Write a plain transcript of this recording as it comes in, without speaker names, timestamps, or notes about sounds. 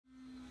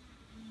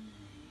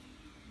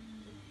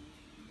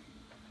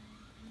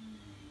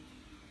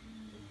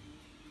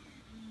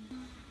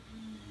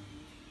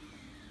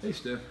Hey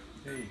Steph.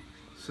 Hey.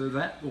 So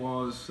that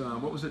was,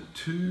 what was it?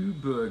 2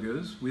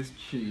 burgers with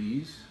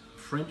cheese,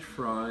 French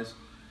fries,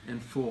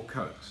 and 4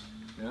 Cokes.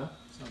 Yeah?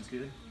 Sounds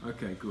good.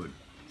 Okay, good.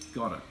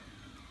 Got it.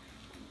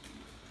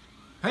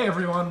 Hey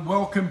everyone,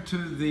 welcome to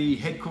the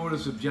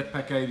headquarters of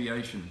JetPack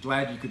Aviation.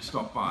 Glad you could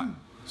stop by.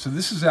 So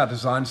this is our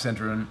design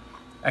center, and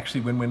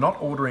actually when we're not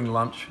ordering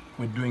lunch,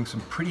 we're doing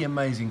some pretty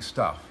amazing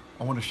stuff.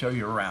 I want to show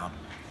you around.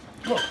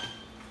 Look,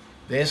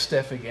 there's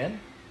Steph again.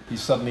 He's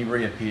suddenly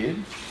reappeared.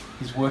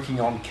 He's working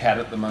on CAD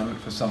at the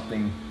moment for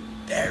something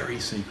very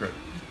secret.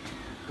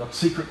 Got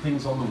secret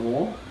things on the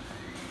wall.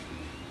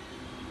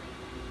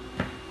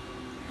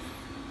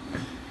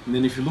 And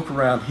then if you look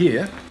around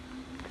here,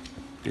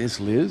 there's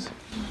Liz.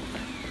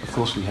 Of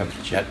course we have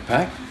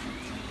JetPack.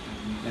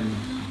 And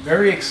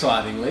very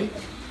excitingly,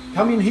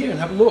 come in here and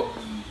have a look.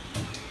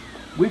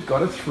 We've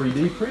got a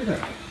 3D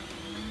printer.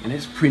 And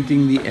it's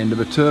printing the end of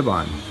a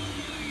turbine.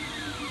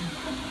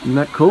 Isn't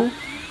that cool?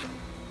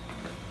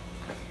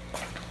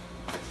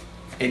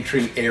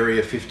 Entering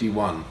Area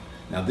 51.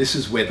 Now this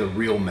is where the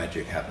real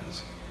magic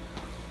happens.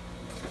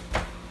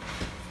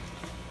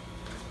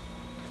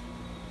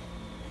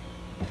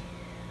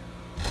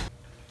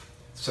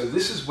 So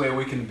this is where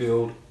we can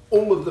build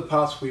all of the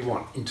parts we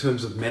want in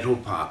terms of metal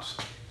parts.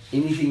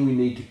 Anything we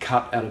need to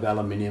cut out of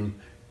aluminium,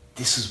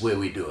 this is where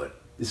we do it.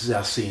 This is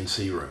our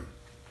CNC room.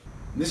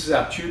 This is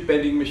our tube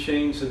bending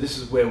machine, so this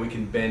is where we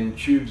can bend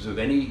tubes of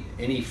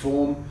any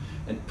form,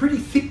 and pretty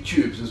thick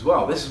tubes as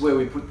well. This is where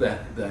we put the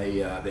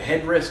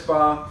headrest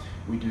bar.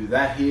 We do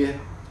that here,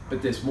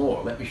 but there's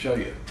more. Let me show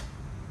you.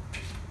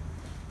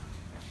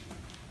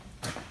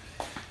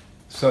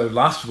 So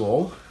last of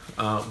all,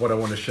 what I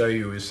want to show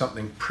you is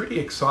something pretty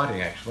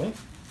exciting actually,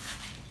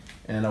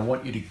 and I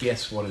want you to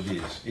guess what it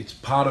is. It's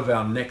part of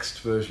our next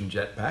version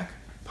JetPack,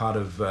 part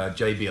of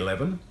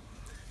JB11.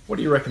 What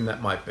do you reckon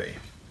that might be?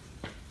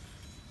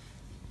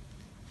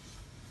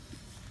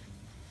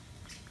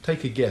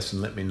 Take a guess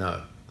and let me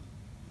know.